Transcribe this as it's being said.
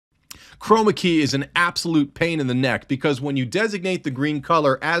Chroma key is an absolute pain in the neck because when you designate the green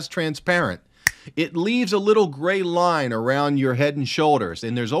color as transparent, it leaves a little gray line around your head and shoulders,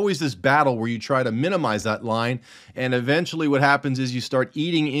 and there's always this battle where you try to minimize that line, and eventually what happens is you start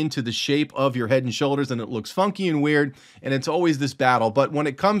eating into the shape of your head and shoulders, and it looks funky and weird, and it's always this battle. But when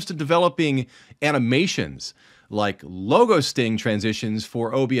it comes to developing animations, like logo sting transitions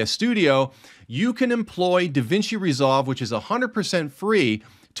for OBS Studio, you can employ Davinci Resolve, which is 100% free,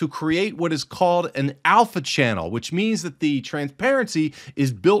 to create what is called an alpha channel, which means that the transparency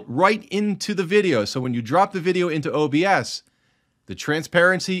is built right into the video. So when you drop the video into OBS, the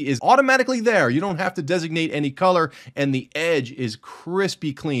transparency is automatically there. You don't have to designate any color, and the edge is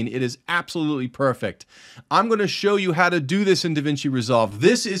crispy clean. It is absolutely perfect. I'm going to show you how to do this in Davinci Resolve.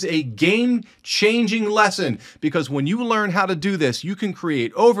 This is a game-changing lesson because when you learn how to do this, you can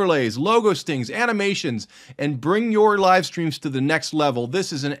create overlays, logo stings, animations, and bring your live streams to the next level.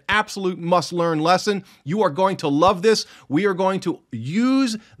 This is an absolute must-learn lesson. You are going to love this. We are going to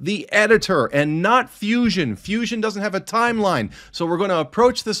use the editor and not Fusion. Fusion doesn't have a timeline. So we're going to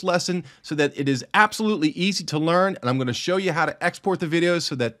approach this lesson so that it is absolutely easy to learn, and I'm going to show you how to export the videos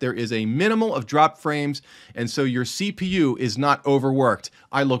so that there is a minimal of drop frames, and so your CPU is not overworked.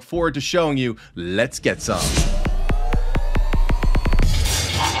 I look forward to showing you. Let's get some.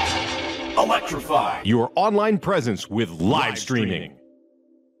 Electrify your online presence with live streaming.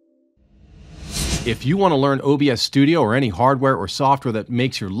 If you want to learn OBS Studio or any hardware or software that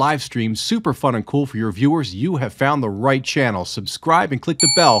makes your live stream super fun and cool for your viewers, you have found the right channel. Subscribe and click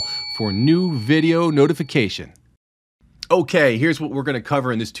the bell for new video notification. Okay, here's what we're going to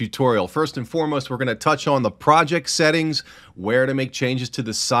cover in this tutorial. First and foremost, we're going to touch on the project settings, where to make changes to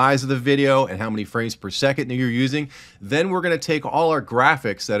the size of the video and how many frames per second that you're using. Then we're going to take all our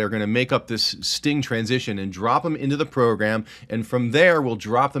graphics that are going to make up this sting transition and drop them into the program, and from there we'll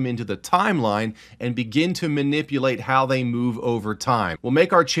drop them into the timeline and begin to manipulate how they move over time. We'll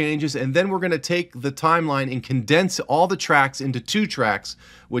make our changes, and then we're going to take the timeline and condense all the tracks into 2 tracks,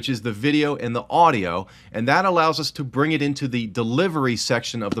 which is the video and the audio, and that allows us to bring it into the delivery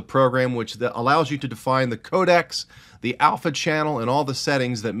section of the program, which allows you to define the codecs, the alpha channel, and all the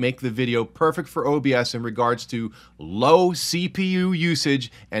settings that make the video perfect for OBS in regards to low CPU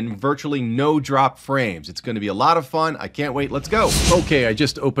usage and virtually no drop frames. It's going to be a lot of fun. I can't wait. Let's go. Okay, I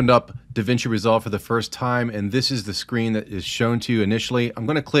just opened up Davinci Resolve for the first time, and this is the screen that is shown to you initially. I'm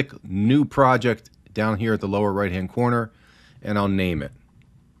going to click New Project down here at the lower right-hand corner, and I'll name it.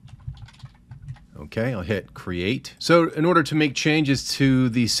 Okay, I'll hit Create. So in order to make changes to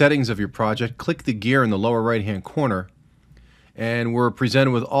the settings of your project, click the gear in the lower right-hand corner, and we're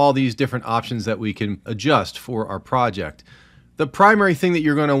presented with all these different options that we can adjust for our project. The primary thing that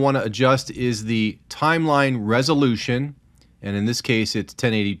you're going to want to adjust is the timeline resolution, and in this case it's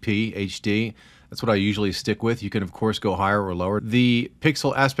 1080p HD. That's what I usually stick with. You can of course go higher or lower. The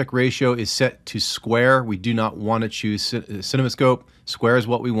pixel aspect ratio is set to square. We do not want to choose CinemaScope. Square is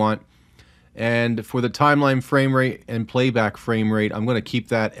what we want. And for the timeline frame rate and playback frame rate, I'm going to keep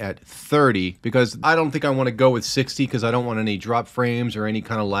that at 30 because I don't think I want to go with 60 because I don't want any drop frames or any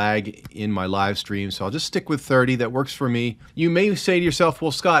kind of lag in my live stream. So I'll just stick with 30. That works for me. You may say to yourself,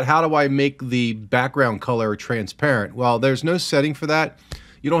 well, Scott, how do I make the background color transparent? Well, there's no setting for that.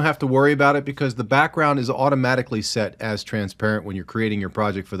 You don't have to worry about it because the background is automatically set as transparent when you're creating your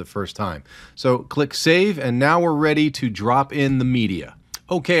project for the first time. So click Save, and now we're ready to drop in the media.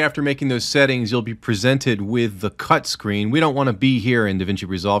 Okay, after making those settings, you'll be presented with the cut screen. We don't want to be here in Davinci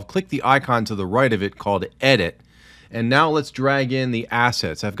Resolve. Click the icon to the right of it called Edit. And now let's drag in the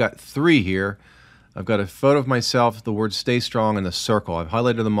assets. I've got 3 here. I've got a photo of myself, the word Stay Strong, and the circle. I've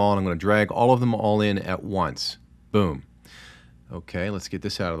highlighted them all, and I'm going to drag all of them all in at once. Boom. Okay, let's get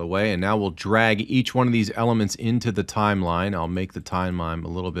this out of the way. And now we'll drag each one of these elements into the timeline. I'll make the timeline a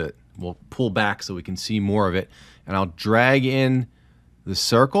little bit. We'll pull back so we can see more of it. And I'll drag in the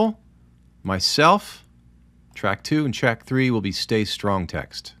circle, myself, track 2, and track 3 will be Stay Strong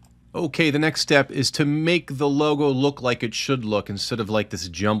text. Okay, the next step is to make the logo look like it should look instead of like this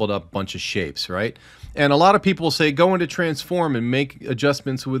jumbled up bunch of shapes, right? And a lot of people say go into transform and make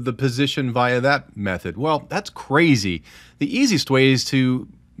adjustments with the position via that method. Well, that's crazy. The easiest way is to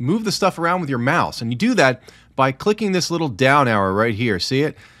move the stuff around with your mouse, and you do that by clicking this little down arrow right here. See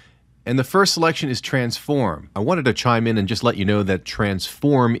it? And the first selection is Transform. I wanted to chime in and just let you know that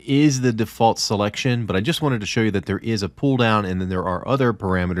Transform is the default selection, but I just wanted to show you that there is a pull down and then there are other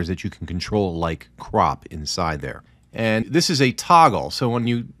parameters that you can control like Crop inside there. And this is a toggle, so when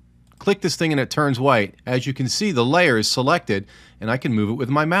you click this thing and it turns white, as you can see the layer is selected and I can move it with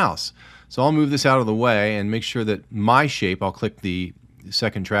my mouse. So I'll move this out of the way and make sure that my shape, I'll click the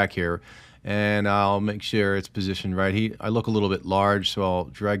second track here, and I'll make sure it's positioned right. I look a little bit large, so I'll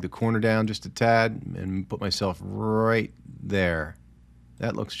drag the corner down just a tad and put myself right there.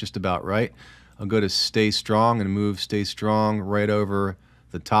 That looks just about right. I'll go to Stay Strong and move Stay Strong right over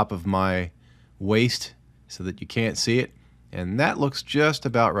the top of my waist so that you can't see it. And that looks just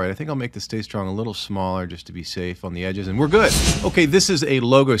about right. I think I'll make the Stay Strong a little smaller just to be safe on the edges, and we're good. Okay, this is a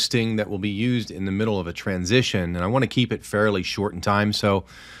logo sting that will be used in the middle of a transition, and I want to keep it fairly short in time, so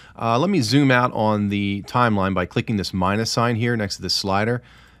let me zoom out on the timeline by clicking this minus sign here next to the slider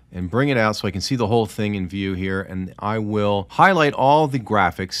and bring it out so I can see the whole thing in view here, and I will highlight all the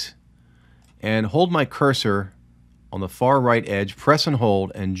graphics and hold my cursor on the far right edge, press and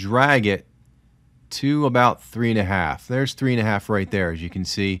hold, and drag it to about 3.5. There's 3.5 right there. As you can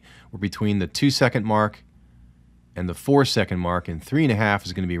see, we're between the 2-second mark and the 4-second mark, and 3.5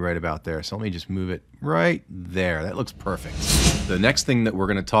 is going to be right about there. So let me just move it right there. That looks perfect. The next thing that we're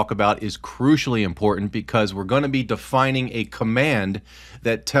going to talk about is crucially important because we're going to be defining a command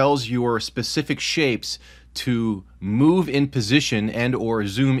that tells your specific shapes to move in position and or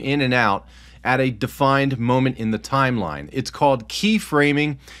zoom in and out at a defined moment in the timeline. It's called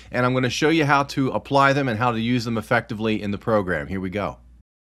keyframing, and I'm going to show you how to apply them and how to use them effectively in the program. Here we go.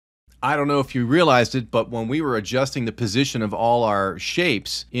 I don't know if you realized it, but when we were adjusting the position of all our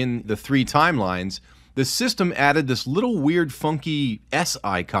shapes in the 3 timelines, the system added this little weird funky S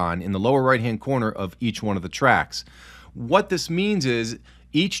icon in the lower right-hand corner of each one of the tracks. What this means is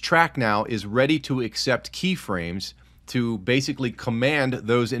each track now is ready to accept keyframes to basically command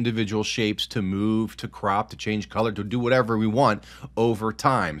those individual shapes to move, to crop, to change color, to do whatever we want over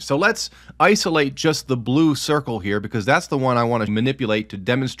time. So let's isolate just the blue circle here because that's the one I want to manipulate to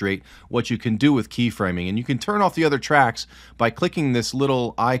demonstrate what you can do with keyframing. And you can turn off the other tracks by clicking this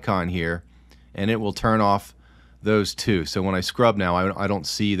little icon here, and it will turn off those two. So when I scrub now, I don't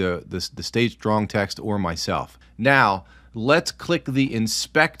see the Stay Strong text or myself. Now, let's click the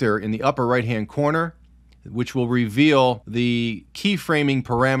inspector in the upper right-hand corner, which will reveal the keyframing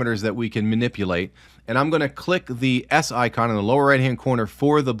parameters that we can manipulate. And I'm going to click the S icon in the lower right hand corner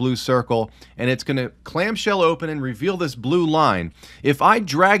for the blue circle, and it's going to clamshell open and reveal this blue line. If I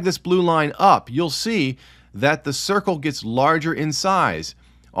drag this blue line up, you'll see that the circle gets larger in size.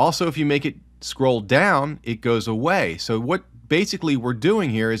 Also, if you make it scroll down, it goes away. So what basically we're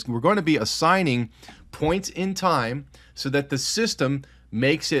doing here is we're going to be assigning points in time so that the system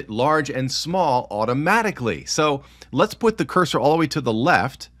makes it large and small automatically. So let's put the cursor all the way to the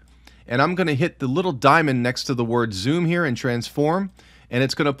left, and I'm going to hit the little diamond next to the word zoom here and transform, and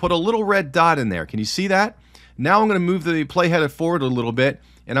it's going to put a little red dot in there. Can you see that? Now I'm going to move the playhead forward a little bit,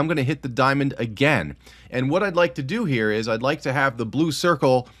 and I'm going to hit the diamond again. And what I'd like to do here is I'd like to have the blue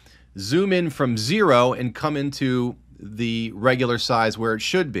circle zoom in from 0 and come into the regular size where it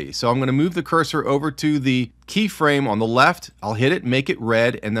should be. So I'm going to move the cursor over to the keyframe on the left. I'll hit it, make it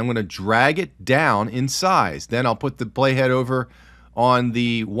red, and then I'm going to drag it down in size. Then I'll put the playhead over on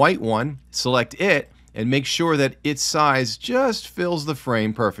the white one, select it, and make sure that its size just fills the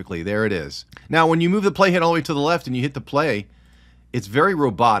frame perfectly. There it is. Now when you move the playhead all the way to the left and you hit the play, it's very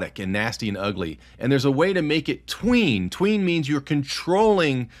robotic and nasty and ugly. And there's a way to make it tween. Tween means you're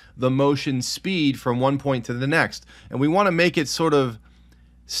controlling the motion speed from one point to the next. And we want to make it sort of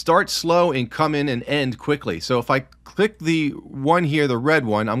start slow and come in and end quickly. So if I click the one here, the red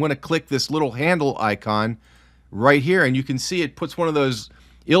one, I'm going to click this little handle icon right here. And you can see it puts one of those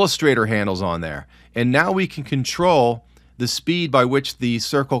Illustrator handles on there. And now we can control the speed by which the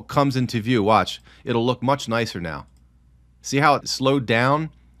circle comes into view. Watch, it'll look much nicer now. See how it slowed down?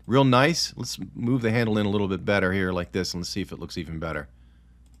 Real nice. Let's move the handle in a little bit better here like this, and let's see if it looks even better.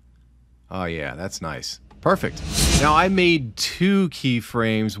 Oh yeah, that's nice. Perfect. Now I made 2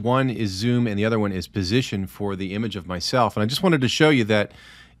 keyframes. One is zoom and the other one is position for the image of myself. And I just wanted to show you that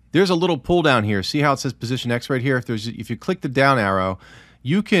there's a little pull down here. See how it says position X right here? If you click the down arrow,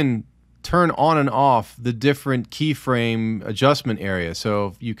 you can turn on and off the different keyframe adjustment areas.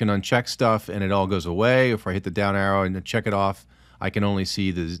 So you can uncheck stuff and it all goes away. If I hit the down arrow and check it off, I can only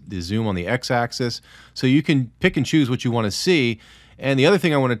see the zoom on the X-axis. So you can pick and choose what you want to see. And the other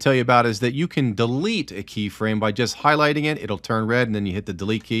thing I want to tell you about is that you can delete a keyframe by just highlighting it. It'll turn red, and then you hit the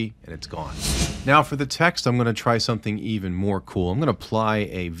delete key and it's gone. Now for the text, I'm going to try something even more cool. I'm going to apply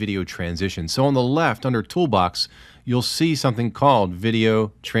a video transition. So on the left under Toolbox, you'll see something called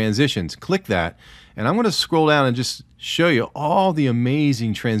Video Transitions. Click that, and I'm going to scroll down and just show you all the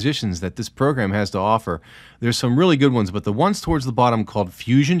amazing transitions that this program has to offer. There's some really good ones, but the ones towards the bottom called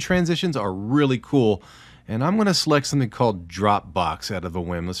Fusion Transitions are really cool. And I'm going to select something called Dropbox out of a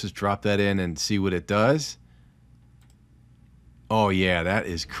whim. Let's just drop that in and see what it does. Oh yeah, that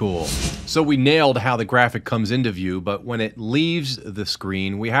is cool. So we nailed how the graphic comes into view, but when it leaves the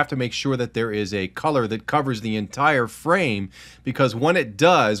screen, we have to make sure that there is a color that covers the entire frame, because when it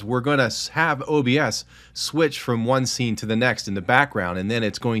does, we're going to have OBS switch from one scene to the next in the background, and then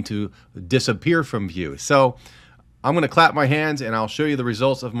it's going to disappear from view. So I'm going to clap my hands and I'll show you the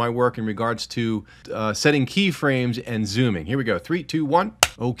results of my work in regards to setting keyframes and zooming. Here we go. 3, 2, 1.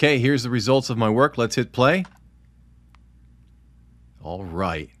 Okay, here's the results of my work. Let's hit play. All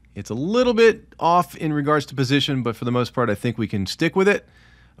right. It's a little bit off in regards to position, but for the most part, I think we can stick with it.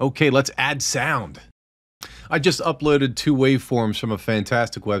 Okay, let's add sound. I just uploaded 2 waveforms from a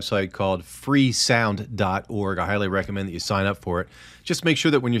fantastic website called freesound.org. I highly recommend that you sign up for it. Just make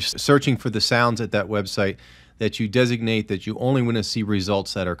sure that when you're searching for the sounds at that website, that you designate that you only want to see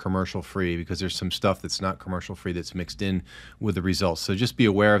results that are commercial free, because there's some stuff that's not commercial free that's mixed in with the results. So just be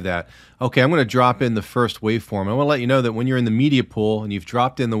aware of that. Okay, I'm going to drop in the first waveform. I want to let you know that when you're in the media pool and you've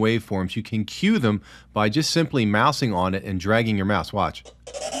dropped in the waveforms, you can cue them by just simply mousing on it and dragging your mouse. Watch.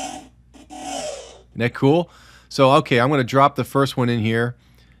 Isn't that cool? So, okay, I'm going to drop the first one in here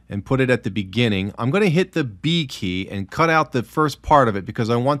and put it at the beginning. I'm going to hit the B key and cut out the first part of it because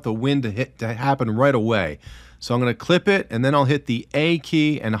I want the wind to happen right away. So I'm going to clip it, and then I'll hit the A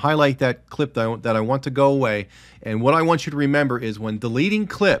key and highlight that clip that I want to go away. And what I want you to remember is when deleting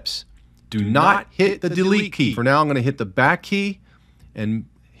clips, do not hit the delete key. For now, I'm going to hit the back key and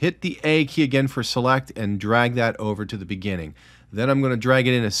hit the A key again for select and drag that over to the beginning. Then I'm going to drag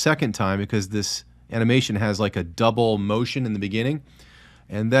it in a second time because this animation has like a double motion in the beginning.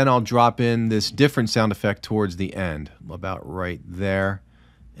 And then I'll drop in this different sound effect towards the end, about right there.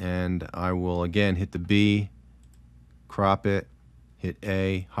 And I will again hit the B, crop it, hit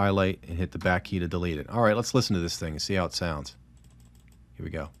A, highlight, and hit the back key to delete it. All right, let's listen to this thing and see how it sounds. Here we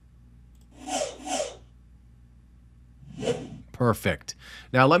go. Perfect.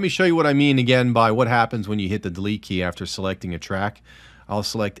 Now let me show you what I mean again by what happens when you hit the delete key after selecting a track. I'll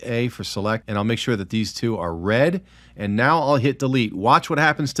select A for select, and I'll make sure that these two are red. And now I'll hit delete. Watch what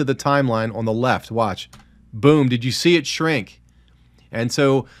happens to the timeline on the left. Watch. Boom. Did you see it shrink? And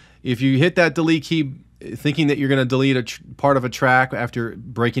so if you hit that delete key thinking that you're going to delete a part of a track after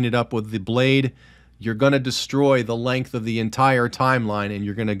breaking it up with the blade, you're going to destroy the length of the entire timeline, and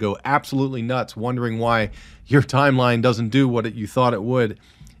you're going to go absolutely nuts wondering why your timeline doesn't do what you thought it would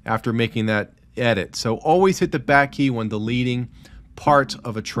after making that edit. So always hit the back key when deleting part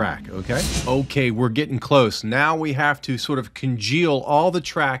of a track, okay? Okay, we're getting close. Now we have to sort of congeal all the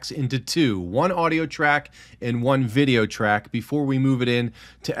tracks into 2, one audio track and one video track before we move it in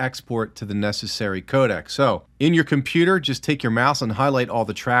to export to the necessary codec. So in your computer, just take your mouse and highlight all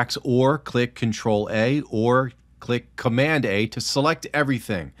the tracks, or click Control A, or click Command A to select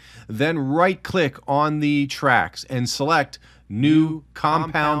everything. Then right click on the tracks and select New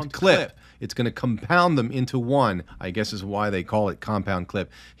Compound Clip. It's going to compound them into one, I guess is why they call it compound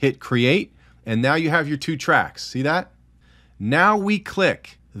clip. Hit create, and now you have your 2 tracks. See that? Now we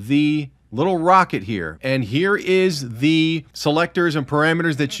click the little rocket here, and here is the selectors and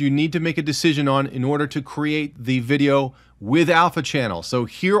parameters that you need to make a decision on in order to create the video with alpha channel. So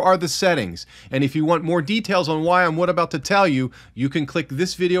here are the settings, and if you want more details on why I'm about to tell you, you can click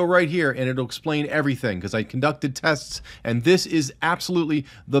this video right here and it'll explain everything, because I conducted tests and this is absolutely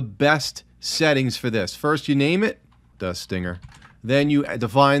the best settings for this. First you name it, Dust Stinger. Then you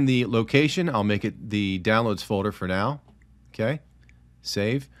define the location. I'll make it the downloads folder for now. Okay,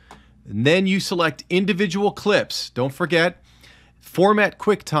 save. And then you select individual clips. Don't forget, format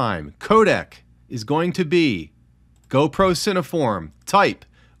QuickTime. Codec is going to be GoPro Cineform. Type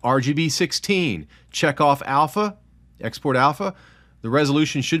RGB 16. Check off alpha, export alpha. The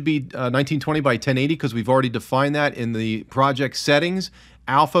resolution should be 1920 by 1080 because we've already defined that in the project settings.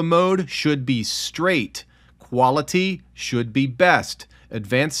 Alpha mode should be straight. Quality should be best.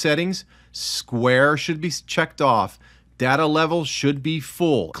 Advanced settings, square should be checked off. Data level should be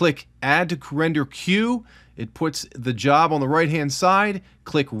full. Click Add to Render Queue. It puts the job on the right-hand side.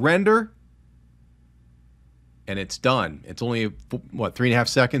 Click Render, and it's done. It's only, what, 3.5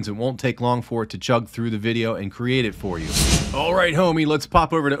 seconds. It won't take long for it to chug through the video and create it for you. All right, homie, let's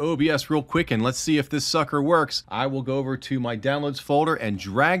pop over to OBS real quick and let's see if this sucker works. I will go over to my downloads folder and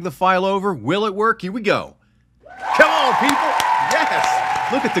drag the file over. Will it work? Here we go. Come on, people.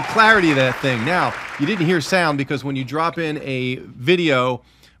 Yes. Look at the clarity of that thing. Now, you didn't hear sound because when you drop in a video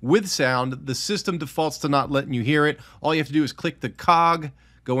with sound, the system defaults to not letting you hear it. All you have to do is click the cog,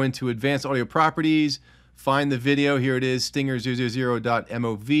 go into Advanced Audio Properties, find the video. Here it is,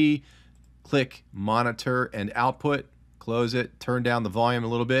 stinger000.mov. Click Monitor and Output. Close it, turn down the volume a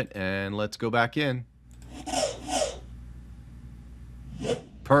little bit, and let's go back in.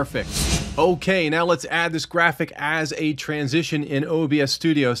 Perfect. Okay, now let's add this graphic as a transition in OBS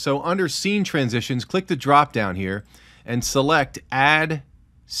Studio. So under Scene Transitions, click the drop down here and select Add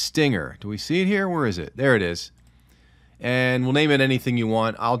Stinger. Do we see it here? Where is it? There it is. And we'll name it anything you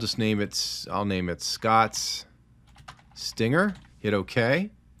want. I'll name it Scott's Stinger. Hit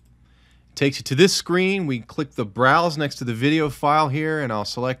OK. Takes you to this screen. We click the browse next to the video file here, and I'll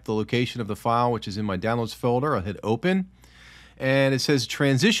select the location of the file, which is in my downloads folder. I'll hit open. And it says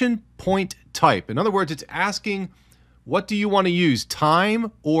transition point type. In other words, it's asking, what do you want to use,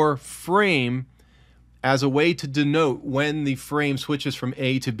 time or frame, as a way to denote when the frame switches from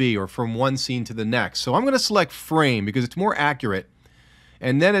A to B or from one scene to the next. So I'm going to select frame because it's more accurate.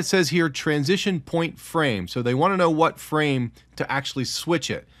 And then it says here transition point frame. So they want to know what frame to actually switch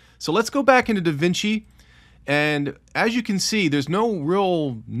it. So let's go back into Davinci. And as you can see, there's no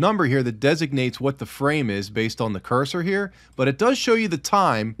real number here that designates what the frame is based on the cursor here, but it does show you the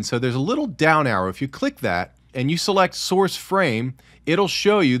time. And so there's a little down arrow. If you click that and you select source frame, it'll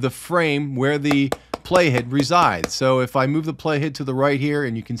show you the frame where the playhead resides. So if I move the playhead to the right here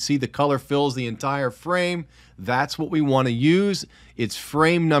and you can see the color fills the entire frame, that's what we want to use. It's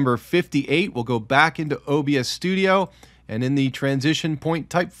frame number 58. We'll go back into OBS Studio, and in the transition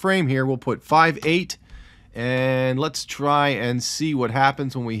point type frame here, we'll put 58. And let's try and see what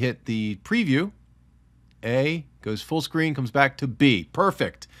happens when we hit the preview. A goes full screen, comes back to B.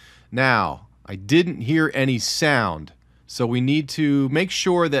 Perfect. Now, I didn't hear any sound, so we need to make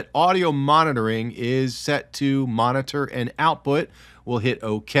sure that audio monitoring is set to monitor and output. We'll hit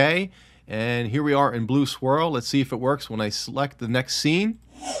OK. And here we are in Blue Swirl. Let's see if it works when I select the next scene.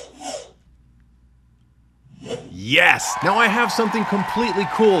 Yes! Now I have something completely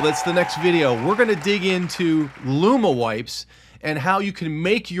cool. That's the next video. We're going to dig into Luma wipes and how you can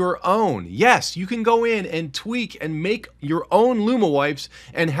make your own. Yes, you can go in and tweak and make your own Luma wipes,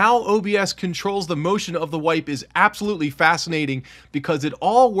 and how OBS controls the motion of the wipe is absolutely fascinating because it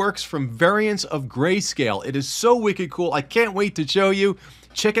all works from variants of grayscale. It is so wicked cool. I can't wait to show you.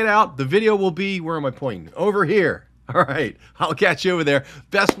 Check it out. The video will be, where am I pointing? Over here. All right, I'll catch you over there.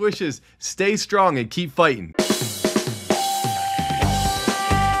 Best wishes, stay strong and keep fighting.